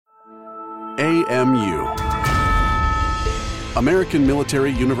AMU. American Military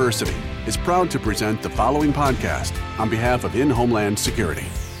University is proud to present the following podcast on behalf of In-Homeland Security.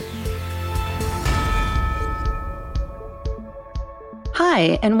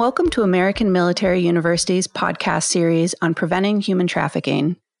 Hi, and welcome to American Military University's podcast series on preventing human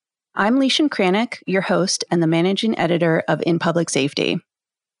trafficking. I'm Leishan Kranick, your host and the managing editor of In Public Safety.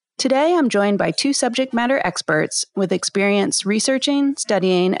 Today, I'm joined by two subject matter experts with experience researching,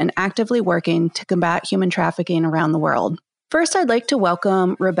 studying, and actively working to combat human trafficking around the world. First, I'd like to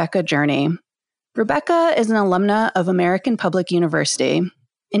welcome Rebecca Journey. Rebecca is an alumna of American Public University.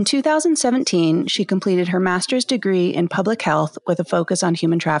 In 2017, she completed her master's degree in public health with a focus on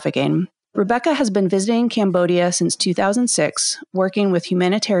human trafficking. Rebecca has been visiting Cambodia since 2006, working with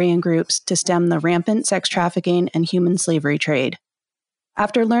humanitarian groups to stem the rampant sex trafficking and human slavery trade.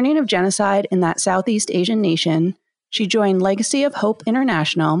 After learning of genocide in that Southeast Asian nation, she joined Legacy of Hope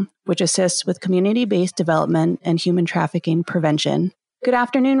International, which assists with community-based development and human trafficking prevention. Good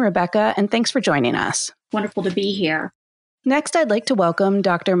afternoon, Rebecca, and thanks for joining us. Wonderful to be here. Next, I'd like to welcome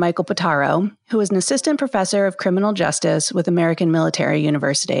Dr. Michael Pitaro, who is an assistant professor of criminal justice with American Military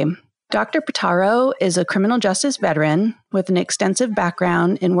University. Dr. Pitaro is a criminal justice veteran with an extensive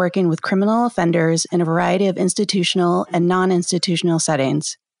background in working with criminal offenders in a variety of institutional and non-institutional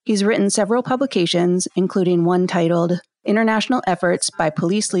settings. He's written several publications, including one titled International Efforts by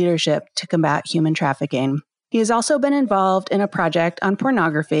Police Leadership to Combat Human Trafficking. He has also been involved in a project on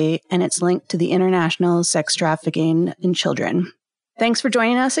pornography and its link to the international sex trafficking in children. Thanks for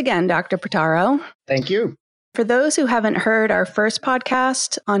joining us again, Dr. Pitaro. Thank you. For those who haven't heard our first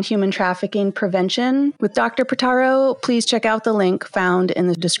podcast on human trafficking prevention with Dr. Pitaro, please check out the link found in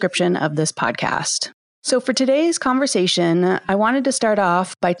the description of this podcast. So for today's conversation, I wanted to start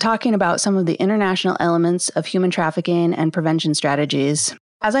off by talking about some of the international elements of human trafficking and prevention strategies.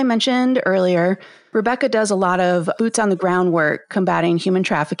 As I mentioned earlier, Rebecca does a lot of boots on the ground work combating human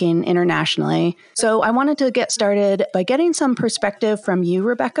trafficking internationally. So I wanted to get started by getting some perspective from you,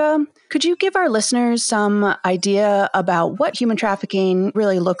 Rebecca. Could you give our listeners some idea about what human trafficking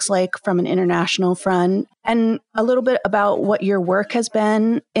really looks like from an international front, and a little bit about what your work has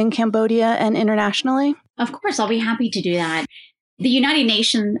been in Cambodia and internationally? Of course, I'll be happy to do that. The United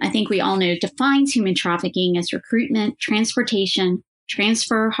Nations, I think we all know, defines human trafficking as recruitment, transportation,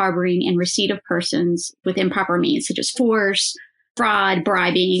 transfer, harboring, and receipt of persons with improper means, such as force, fraud,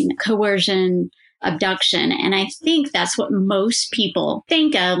 bribing, coercion, abduction. And I think that's what most people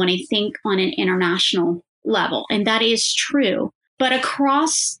think of when they think on an international level. And that is true. But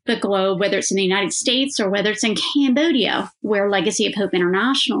across the globe, whether it's in the United States or whether it's in Cambodia, where Legacy of Hope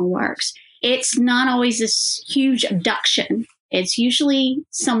International works, it's not always this huge abduction. It's usually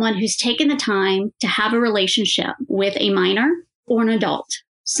someone who's taken the time to have a relationship with a minor or an adult,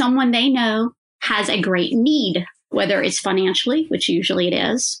 someone they know has a great need, whether it's financially, which usually it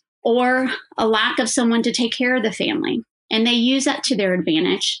is, or a lack of someone to take care of the family. And they use that to their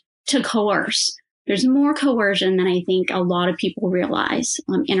advantage to coerce. There's more coercion than I think a lot of people realize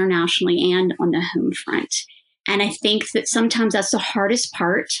internationally and on the home front. And I think that sometimes that's the hardest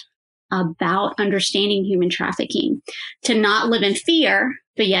part about understanding human trafficking, to not live in fear,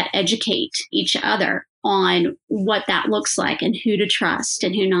 but yet educate each other on what that looks like and who to trust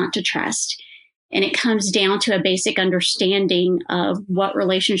and who not to trust. And it comes down to a basic understanding of what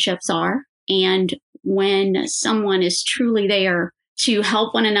relationships are and when someone is truly there to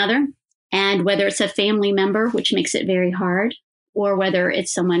help one another, and whether it's a family member, which makes it very hard, or whether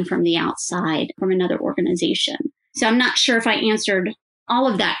it's someone from the outside, from another organization. So I'm not sure if I answered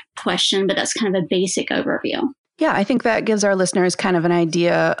all of that question, but that's kind of a basic overview. Yeah, I think that gives our listeners kind of an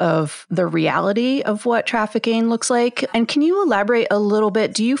idea of the reality of what trafficking looks like. And can you elaborate a little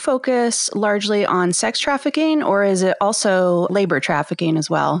bit? Do you focus largely on sex trafficking, or is it also labor trafficking as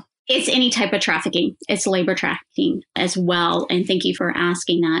well? It's any type of trafficking. It's labor trafficking as well. And thank you for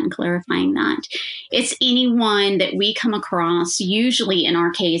asking that and clarifying that. It's anyone that we come across. Usually in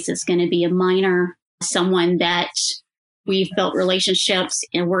our case, it's going to be a minor, someone that we've built relationships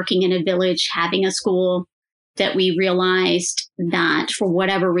and working in a village, having a school, that we realized that for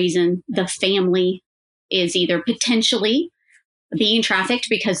whatever reason, the family is either potentially being trafficked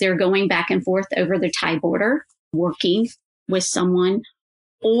because they're going back and forth over the Thai border, working with someone,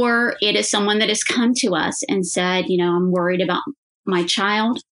 or it is someone that has come to us and said, I'm worried about my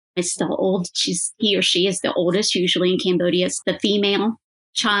child. It's he or she is the oldest. Usually in Cambodia, it's the female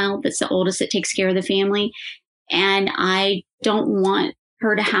child that's the oldest that takes care of the family. And I don't want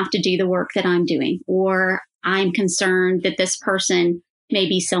her to have to do the work that I'm doing, or I'm concerned that this person may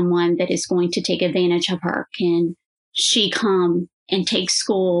be someone that is going to take advantage of her. Can she come and take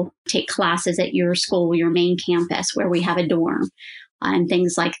classes at your school, your main campus where we have a dorm and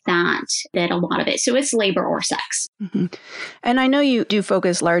things like that a lot of it. So it's labor or sex. Mm-hmm. And I know you do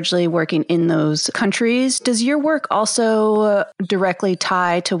focus largely working in those countries. Does your work also directly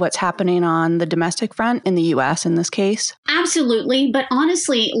tie to what's happening on the domestic front in the U.S. in this case? Absolutely. But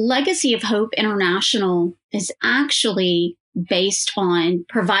honestly, Legacy of Hope International is actually based on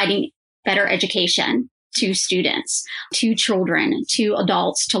providing better education to students, to children, to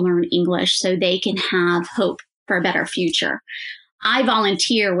adults to learn English so they can have hope for a better future. I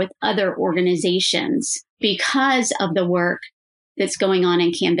volunteer with other organizations because of the work that's going on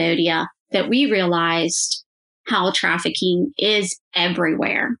in Cambodia, that we realized how trafficking is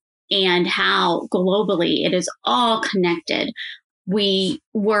everywhere and how globally it is all connected. We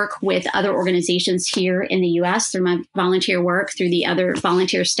work with other organizations here in the U.S. through my volunteer work, through the other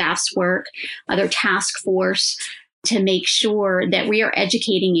volunteer staff's work, other task force, to make sure that we are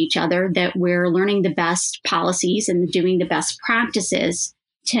educating each other, that we're learning the best policies and doing the best practices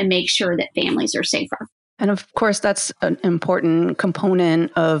to make sure that families are safer. And of course, that's an important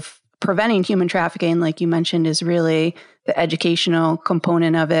component of preventing human trafficking, like you mentioned, is really the educational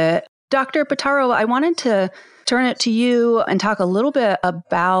component of it. Dr. Bottaro, I wanted to turn it to you and talk a little bit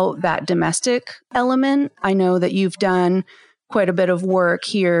about that domestic element. I know that you've done quite a bit of work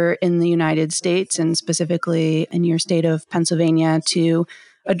here in the United States and specifically in your state of Pennsylvania to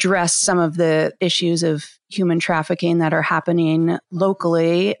address some of the issues of human trafficking that are happening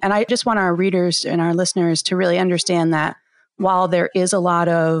locally. And I just want our readers and our listeners to really understand that while there is a lot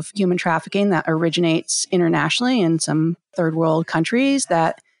of human trafficking that originates internationally in some third world countries,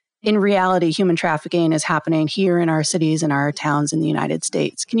 that in reality, human trafficking is happening here in our cities and our towns in the United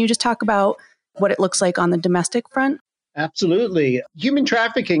States. Can you just talk about what it looks like on the domestic front? Absolutely. Human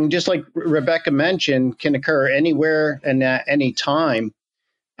trafficking, just like Rebecca mentioned, can occur anywhere and at any time.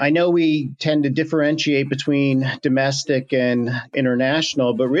 I know we tend to differentiate between domestic and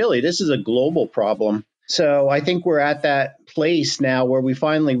international, but really this is a global problem. So I think we're at that place now where we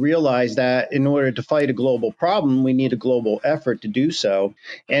finally realize that in order to fight a global problem, we need a global effort to do so.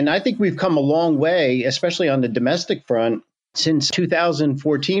 And I think we've come a long way, especially on the domestic front, since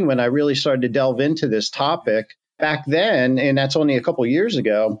 2014, when I really started to delve into this topic. Back then, and that's only a couple of years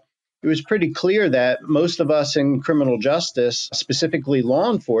ago, it was pretty clear that most of us in criminal justice, specifically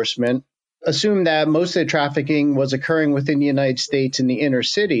law enforcement, assumed that most of the trafficking was occurring within the United States in the inner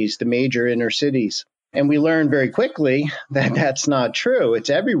cities, the major inner cities. And we learned very quickly that that's not true.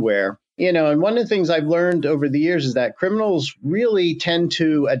 It's everywhere. And one of the things I've learned over the years is that criminals really tend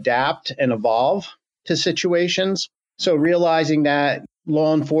to adapt and evolve to situations. So realizing that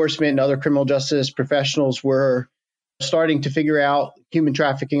law enforcement and other criminal justice professionals were starting to figure out human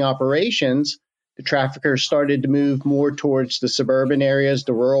trafficking operations, the traffickers started to move more towards the suburban areas,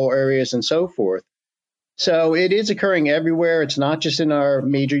 the rural areas, and so forth. So it is occurring everywhere. It's not just in our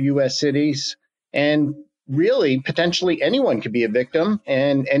major U.S. cities. And really, potentially anyone could be a victim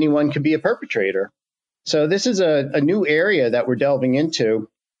and anyone could be a perpetrator. So this is a new area that we're delving into.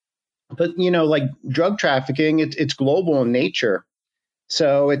 But, like drug trafficking, it's global in nature.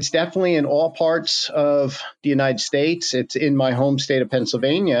 So it's definitely in all parts of the United States. It's in my home state of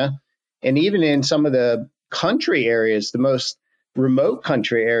Pennsylvania, and even in some of the country areas, the most remote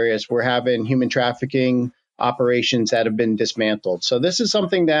country areas, we're having human trafficking operations that have been dismantled. So this is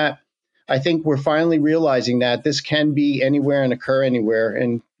something that I think we're finally realizing that this can be anywhere and occur anywhere,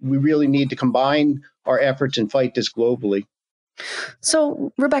 and we really need to combine our efforts and fight this globally.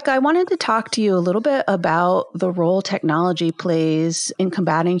 So, Rebecca, I wanted to talk to you a little bit about the role technology plays in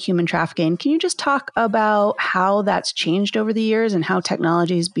combating human trafficking. Can you just talk about how that's changed over the years and how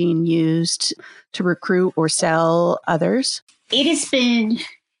technology is being used to recruit or sell others? It has been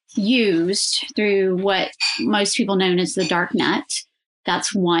used through what most people know as the dark net.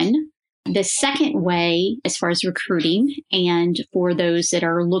 That's one. The second way, as far as recruiting and for those that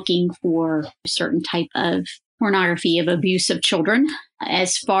are looking for a certain type of pornography of abuse of children,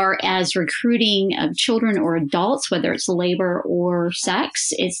 as far as recruiting of children or adults, whether it's labor or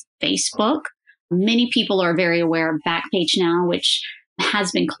sex, is Facebook. Many people are very aware of Backpage now, which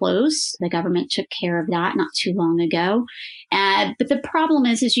has been closed. The government took care of that not too long ago. But the problem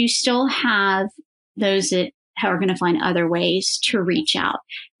is you still have those that are going to find other ways to reach out.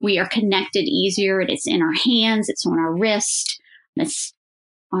 We are connected easier. It's in our hands. It's on our wrist. It's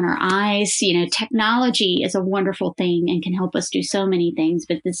on our eyes. Technology is a wonderful thing and can help us do so many things.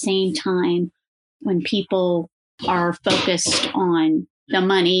 But at the same time, when people are focused on the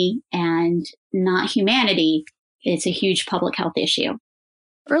money and not humanity, it's a huge public health issue.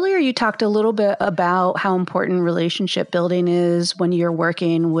 Earlier, you talked a little bit about how important relationship building is when you're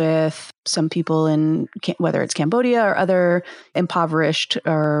working with some people in, whether it's Cambodia or other impoverished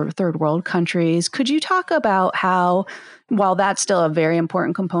or third world countries. Could you talk about how, while that's still a very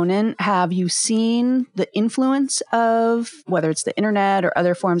important component, have you seen the influence of whether it's the internet or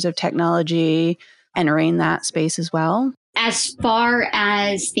other forms of technology entering that space as well? As far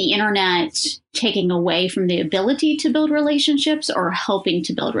as the internet taking away from the ability to build relationships or helping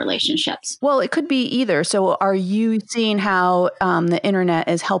to build relationships? Well, it could be either. So are you seeing how the internet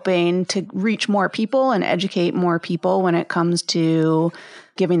is helping to reach more people and educate more people when it comes to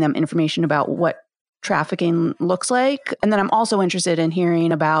giving them information about what trafficking looks like? And then I'm also interested in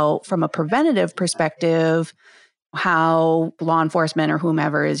hearing about, from a preventative perspective, how law enforcement or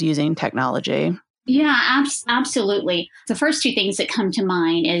whomever is using technology. Yeah, absolutely. The first two things that come to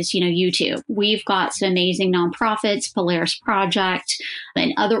mind is, YouTube. We've got some amazing nonprofits, Polaris Project,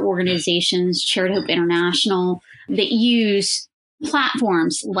 and other organizations, Charity Hope International, that use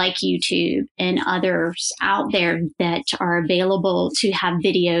platforms like YouTube and others out there that are available to have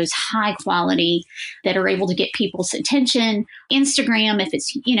videos, high quality, that are able to get people's attention. Instagram, if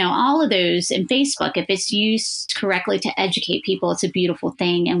it's, all of those, and Facebook, if it's used correctly to educate people, it's a beautiful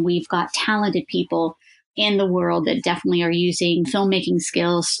thing. And we've got talented people in the world that definitely are using filmmaking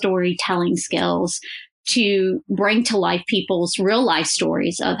skills, storytelling skills, to bring to life people's real life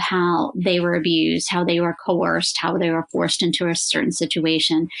stories of how they were abused, how they were coerced, how they were forced into a certain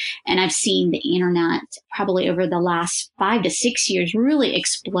situation. And I've seen the internet probably over the last 5 to 6 years really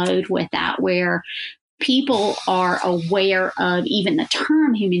explode with that, where people are aware of even the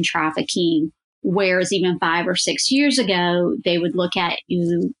term human trafficking, whereas even 5 or 6 years ago, they would look at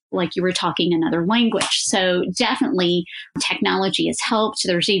you like you were talking another language. So definitely technology has helped.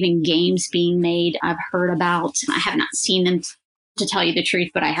 There's even games being made I've heard about. I have not seen them, to tell you the truth,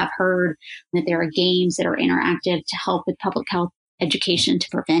 but I have heard that there are games that are interactive to help with public health education to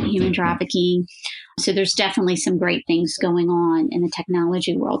prevent human trafficking. So there's definitely some great things going on in the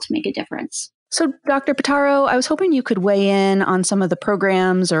technology world to make a difference. So, Dr. Pitaro, I was hoping you could weigh in on some of the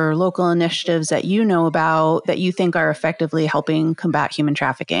programs or local initiatives that you know about that you think are effectively helping combat human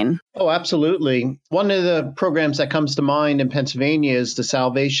trafficking. Oh, absolutely. One of the programs that comes to mind in Pennsylvania is the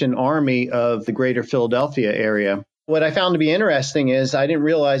Salvation Army of the greater Philadelphia area. What I found to be interesting is I didn't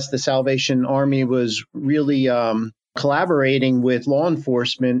realize the Salvation Army was really collaborating with law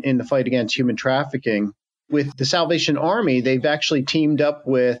enforcement in the fight against human trafficking. With the Salvation Army, they've actually teamed up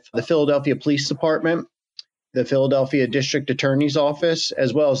with the Philadelphia Police Department, the Philadelphia District Attorney's Office,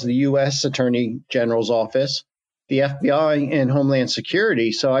 as well as the U.S. Attorney General's Office, the FBI, and Homeland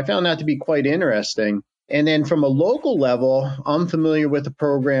Security. So I found that to be quite interesting. And then from a local level, I'm familiar with a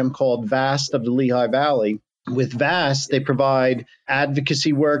program called VAST of the Lehigh Valley. With VAST, they provide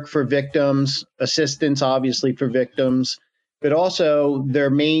advocacy work for victims, assistance, obviously, for victims, but also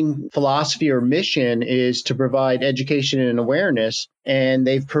their main philosophy or mission is to provide education and awareness. And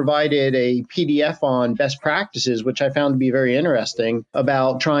they've provided a PDF on best practices, which I found to be very interesting,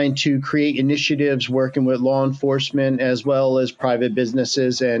 about trying to create initiatives working with law enforcement as well as private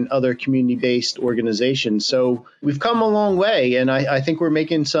businesses and other community-based organizations. So we've come a long way, and I think we're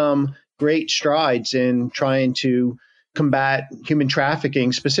making some great strides in trying to combat human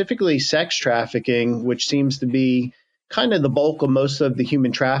trafficking, specifically sex trafficking, which seems to be kind of the bulk of most of the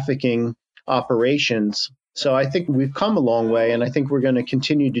human trafficking operations. So I think we've come a long way, and I think we're going to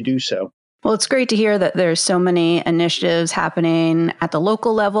continue to do so. Well, it's great to hear that there's so many initiatives happening at the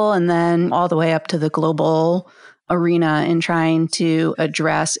local level and then all the way up to the global arena in trying to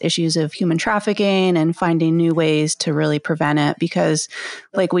address issues of human trafficking and finding new ways to really prevent it. Because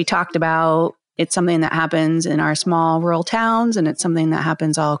like we talked about, it's something that happens in our small rural towns, and it's something that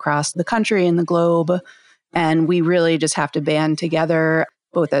happens all across the country and the globe. And we really just have to band together,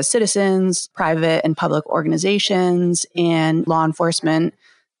 both as citizens, private and public organizations, and law enforcement,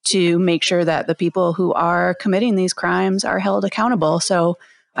 to make sure that the people who are committing these crimes are held accountable. So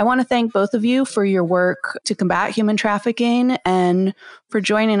I want to thank both of you for your work to combat human trafficking and for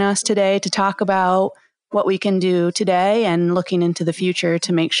joining us today to talk about what we can do today and looking into the future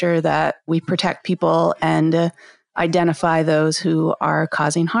to make sure that we protect people and identify those who are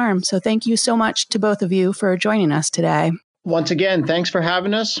causing harm. So thank you so much to both of you for joining us today. Once again, thanks for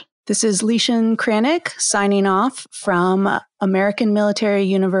having us. This is Leishan Kranick signing off from American Military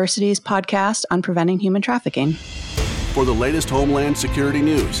University's podcast on preventing human trafficking. For the latest Homeland Security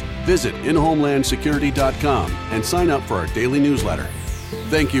news, visit inhomelandsecurity.com and sign up for our daily newsletter.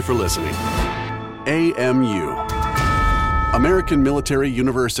 Thank you for listening. AMU, American Military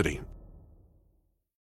University.